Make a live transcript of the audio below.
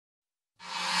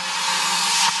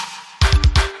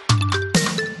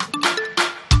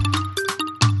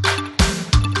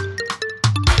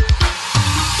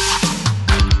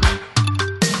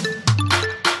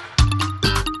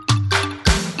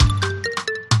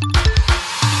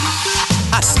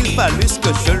phallus que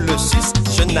je le suce.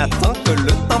 Je n'attends que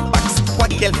le temps passe. Quoi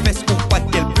qu'elle fesse ou quoi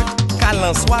qu'elle pute, qu'elle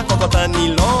en soit quand en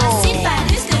nylon. Si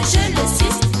phallus que je le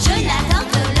suce, je n'attends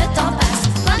que le temps passe.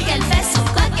 Quoi qu'elle fesse ou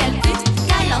quoi qu'elle pute,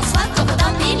 qu'elle en soit comme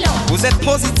dans nylon. Vous êtes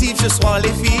positifs ce soir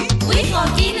les filles? Oui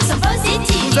Francky, nous sommes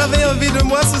positifs. Vous avez envie de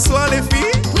moi ce soir les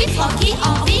filles? Oui Francky,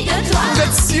 envie de toi. Vous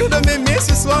êtes sûrs de m'aimer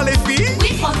ce soir les filles?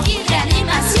 Oui Francky,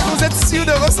 réanimation. Vous êtes sûrs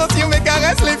de ressentir mes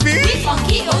caresses les filles? Oui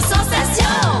Francky, aux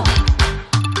sensations.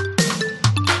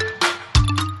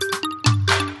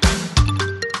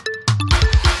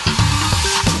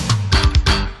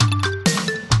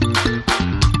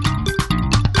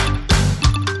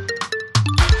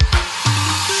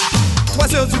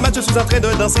 Du match, je suis en train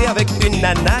de danser avec une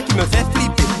nana qui me fait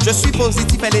flipper. Je suis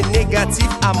positif, elle est négative,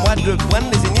 à moi de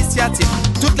prendre les initiatives.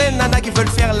 Toutes les nanas qui veulent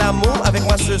faire l'amour avec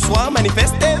moi ce soir,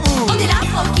 manifestez-vous. On est là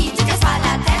Francky, tu casses pas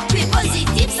la tête. Tu es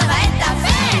positif, ça va être ta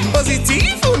fête.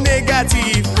 Positif ou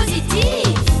négatif? Positif.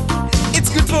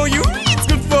 It's good for you, it's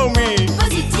good for me.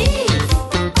 Positif.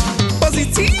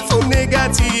 Positif ou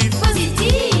négatif?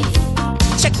 Positif.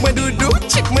 Check moi doudou,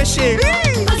 check moi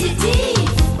chérie. Positif.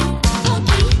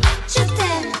 Je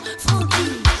t'aime, Francky,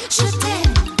 je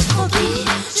t'aime, Francky,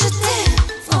 je t'aime,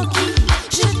 Francky,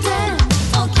 je t'aime,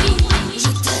 Francky,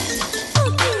 je t'aime,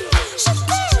 Francky, je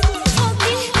t'aime,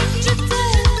 Francky, je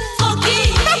t'aime, Francky,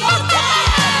 je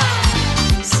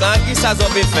t'aime. Sans qui ça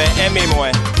zombe fait, aimez-moi.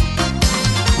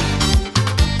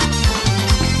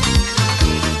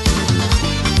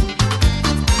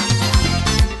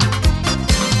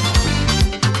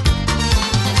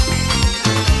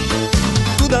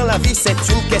 Dans la vie, c'est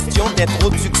une question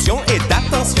d'introduction et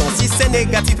d'attention. Si c'est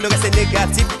négatif, le reste est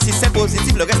négatif. Si c'est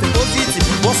positif, le reste est positif.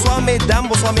 Bonsoir mesdames,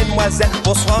 bonsoir mesdemoiselles,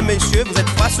 bonsoir messieurs, vous êtes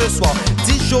pas ce soir.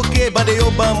 10 jockeys, bandez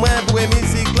au ban moins pour une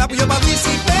musique là pour y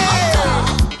participer.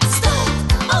 Encore, stop,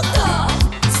 encore,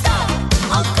 stop,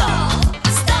 encore,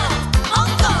 stop,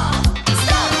 encore,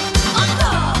 stop,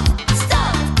 encore,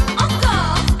 stop,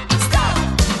 encore, stop,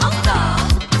 encore,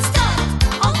 stop,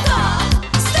 encore,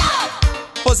 stop.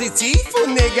 Positif ou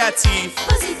négatif?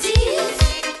 Positif.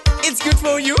 It's good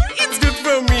for you, it's good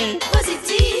for me.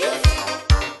 Positif.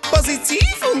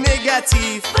 Positif ou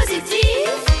négatif? Positif.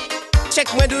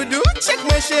 Check moi doudou, check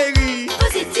moi chérie.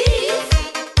 Positif.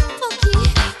 Francky,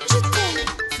 je t'aime.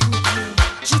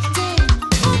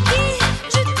 Francky,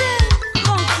 je t'aime.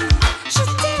 Francky, je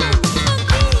t'aime.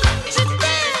 Francky, je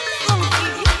t'aime. Francky,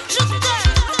 je t'aime.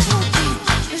 Francky,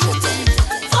 je t'aime. Francky, je t'aime.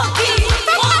 Francky,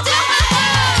 on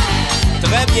t'aime.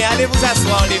 Très bien, allez vous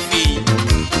asseoir les filles.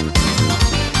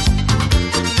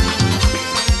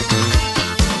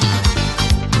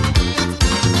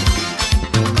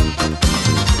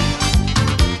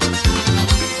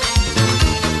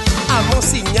 À mon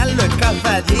signal, le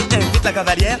cavalier invite la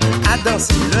cavalière à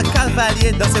danser. Le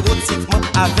cavalier danse érotiquement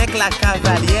avec la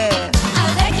cavalière.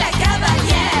 Avec la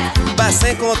cavalière.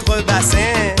 Bassin contre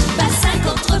bassin. Bassin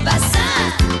contre bassin.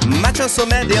 Match au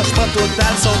sommet, déhanchement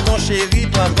total. Sans ton chéri,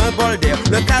 prendre un bol d'air.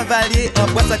 Le cavalier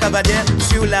embrasse sa cavalière.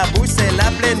 Sur la bouche, c'est la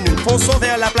pleine lune. Fonçons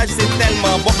vers la plage, c'est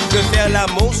tellement bon de faire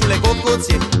l'amour sur les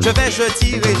cocotiers. Je vais, je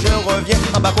tire et je reviens.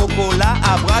 En bas cocola,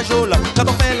 à Brajola. Quand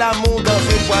on fait l'amour dans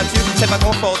une voiture, c'est pas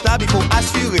confortable, il faut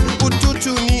assurer. Pour tout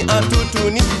tourner en tout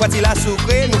tourner. Quoi-il a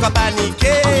souffré, nous pas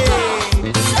paniquer.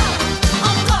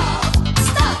 Encore,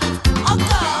 stop,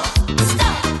 encore,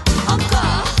 stop,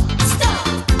 encore, stop,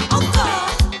 encore,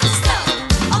 stop,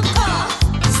 encore,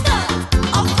 stop,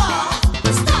 encore,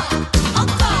 stop,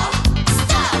 encore,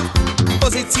 stop.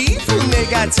 Positif ou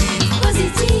négatif?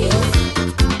 Positif.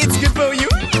 It's good for you,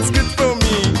 it's good for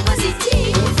me.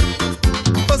 Positif.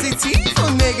 Positif ou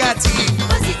négatif?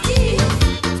 Positif.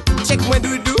 Check moi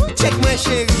doudou, check moi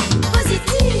chérie. Positif.